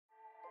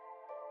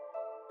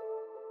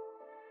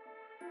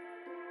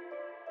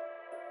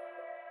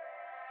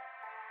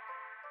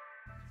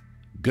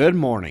Good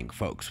morning,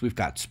 folks. We've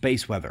got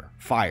space weather,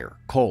 fire,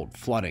 cold,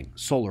 flooding,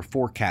 solar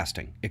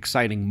forecasting,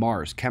 exciting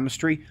Mars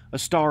chemistry, a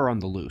star on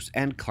the loose,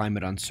 and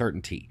climate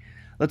uncertainty.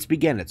 Let's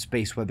begin at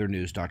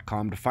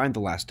spaceweathernews.com to find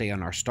the last day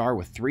on our star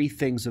with three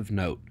things of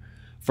note.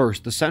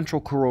 First, the central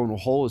coronal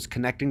hole is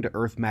connecting to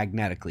Earth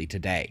magnetically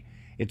today.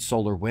 Its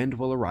solar wind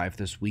will arrive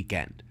this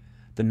weekend.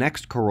 The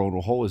next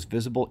coronal hole is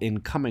visible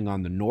incoming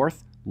on the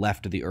north,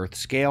 left of the Earth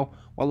scale,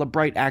 while a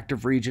bright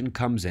active region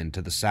comes in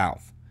to the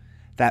south.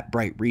 That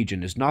bright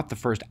region is not the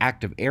first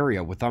active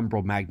area with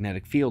umbral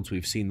magnetic fields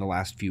we've seen the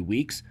last few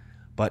weeks,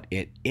 but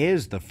it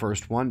is the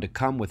first one to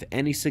come with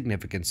any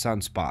significant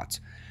sunspots.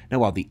 Now,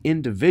 while the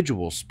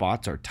individual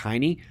spots are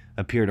tiny,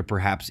 appear to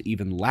perhaps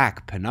even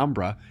lack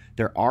penumbra,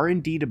 there are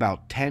indeed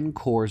about 10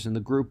 cores in the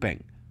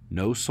grouping.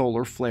 No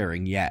solar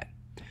flaring yet.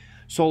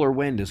 Solar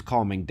wind is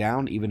calming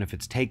down, even if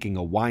it's taking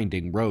a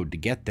winding road to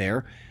get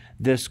there.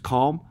 This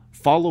calm,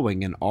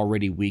 following an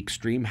already weak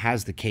stream,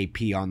 has the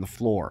KP on the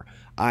floor.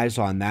 Eyes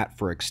on that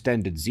for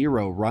extended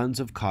zero runs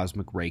of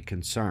cosmic ray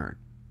concern.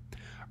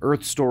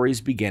 Earth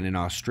stories begin in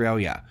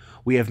Australia.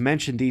 We have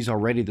mentioned these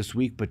already this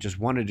week, but just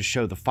wanted to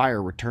show the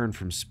fire return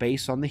from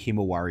space on the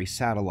Himawari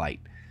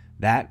satellite.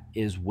 That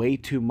is way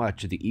too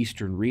much of the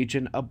eastern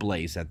region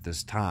ablaze at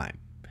this time.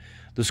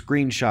 The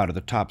screenshot of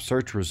the top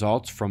search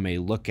results from a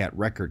look at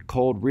record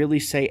cold really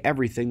say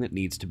everything that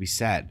needs to be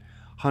said.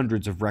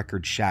 Hundreds of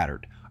records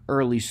shattered,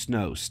 early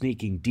snow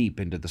sneaking deep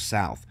into the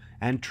south,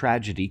 and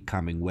tragedy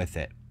coming with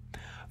it.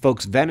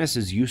 Folks, Venice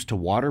is used to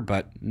water,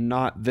 but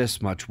not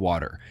this much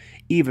water.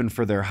 Even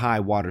for their high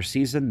water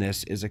season,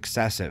 this is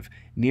excessive,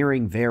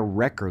 nearing their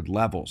record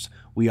levels.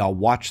 We all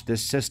watched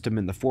this system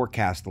in the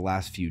forecast the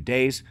last few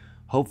days.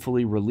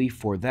 Hopefully relief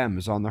for them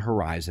is on the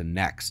horizon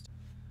next.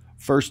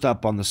 First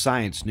up on the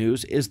science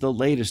news is the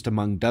latest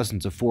among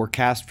dozens of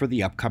forecasts for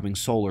the upcoming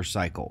solar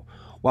cycle.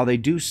 While they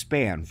do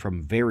span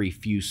from very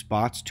few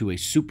spots to a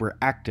super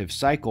active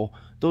cycle,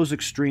 those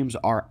extremes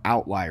are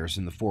outliers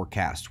in the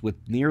forecast, with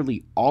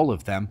nearly all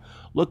of them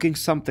looking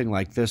something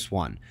like this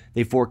one.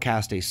 They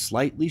forecast a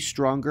slightly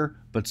stronger,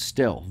 but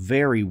still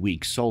very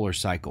weak solar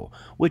cycle,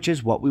 which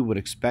is what we would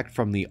expect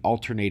from the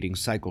alternating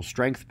cycle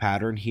strength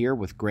pattern here,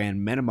 with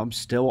grand minimum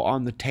still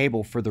on the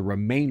table for the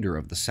remainder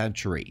of the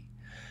century.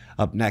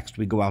 Up next,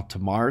 we go out to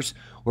Mars,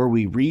 where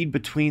we read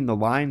between the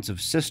lines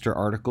of sister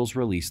articles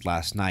released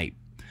last night.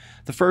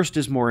 The first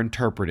is more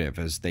interpretive,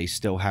 as they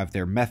still have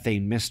their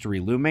methane mystery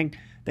looming.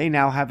 They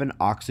now have an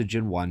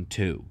oxygen one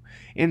too.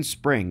 In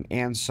spring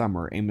and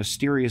summer, a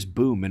mysterious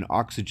boom in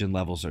oxygen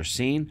levels are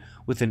seen,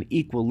 with an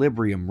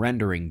equilibrium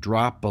rendering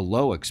drop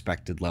below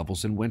expected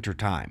levels in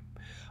wintertime.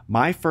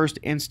 My first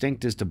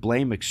instinct is to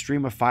blame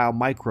extremophile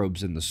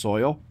microbes in the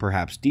soil,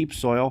 perhaps deep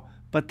soil,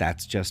 but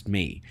that's just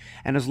me.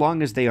 And as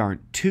long as they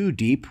aren't too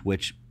deep,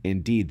 which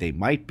indeed they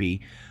might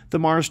be, the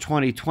Mars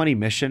 2020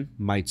 mission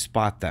might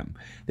spot them.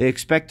 They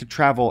expect to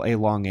travel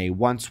along a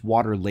once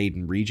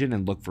water-laden region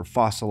and look for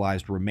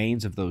fossilized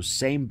remains of those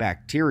same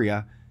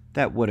bacteria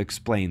that would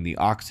explain the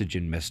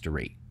oxygen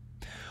mystery.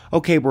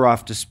 Okay, we're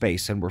off to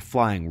space, and we're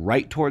flying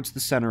right towards the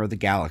center of the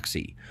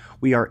galaxy.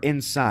 We are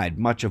inside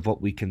much of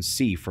what we can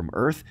see from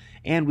Earth,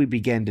 and we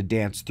begin to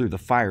dance through the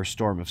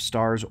firestorm of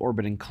stars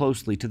orbiting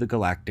closely to the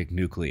galactic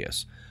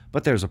nucleus.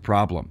 But there's a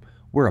problem.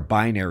 We're a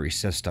binary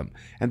system,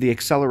 and the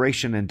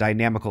acceleration and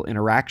dynamical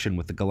interaction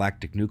with the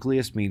galactic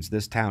nucleus means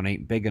this town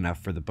ain't big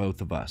enough for the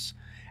both of us.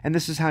 And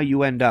this is how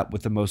you end up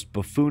with the most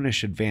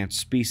buffoonish advanced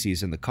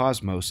species in the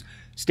cosmos,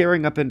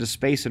 staring up into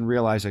space and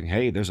realizing,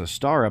 hey, there's a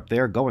star up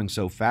there going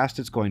so fast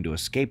it's going to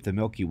escape the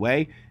Milky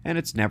Way, and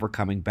it's never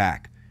coming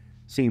back.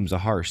 Seems a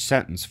harsh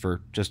sentence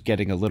for just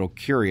getting a little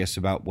curious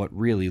about what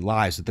really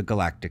lies at the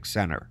galactic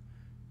center.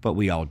 But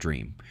we all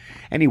dream.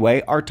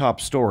 Anyway, our top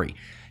story.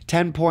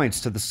 10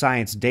 points to the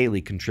Science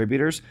Daily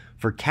contributors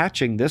for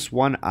catching this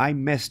one I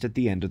missed at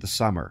the end of the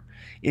summer.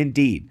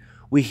 Indeed,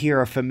 we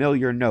hear a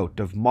familiar note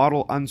of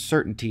model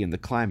uncertainty in the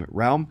climate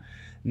realm,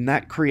 and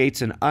that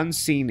creates an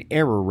unseen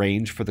error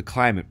range for the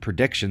climate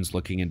predictions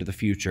looking into the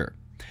future.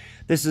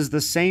 This is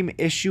the same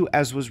issue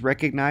as was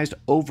recognized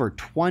over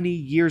 20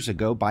 years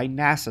ago by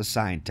NASA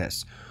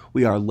scientists.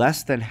 We are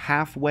less than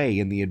halfway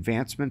in the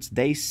advancements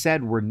they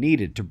said were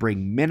needed to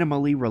bring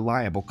minimally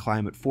reliable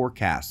climate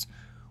forecasts.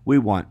 We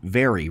want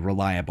very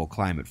reliable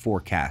climate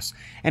forecasts,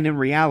 and in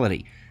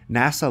reality,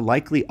 NASA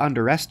likely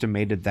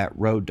underestimated that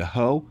road to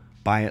hoe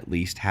by at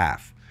least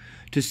half.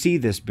 To see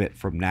this bit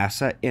from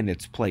NASA in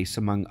its place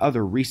among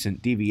other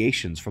recent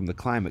deviations from the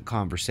climate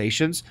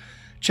conversations,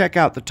 check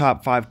out the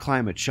Top 5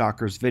 Climate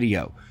Shockers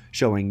video,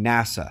 showing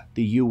NASA,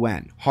 the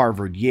UN,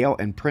 Harvard, Yale,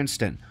 and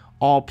Princeton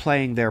all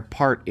playing their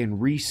part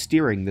in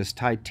re-steering this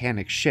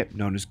titanic ship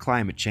known as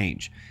climate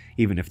change,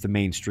 even if the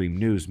mainstream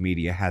news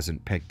media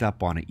hasn't picked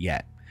up on it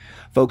yet.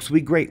 Folks,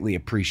 we greatly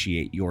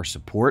appreciate your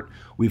support.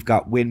 We've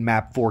got wind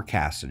map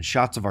forecasts and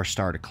shots of our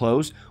star to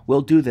close.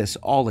 We'll do this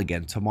all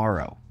again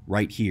tomorrow,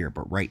 right here,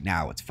 but right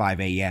now it's 5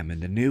 a.m. in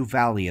the new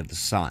Valley of the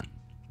Sun.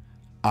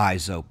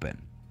 Eyes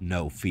open,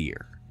 no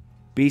fear.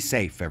 Be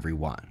safe,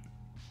 everyone.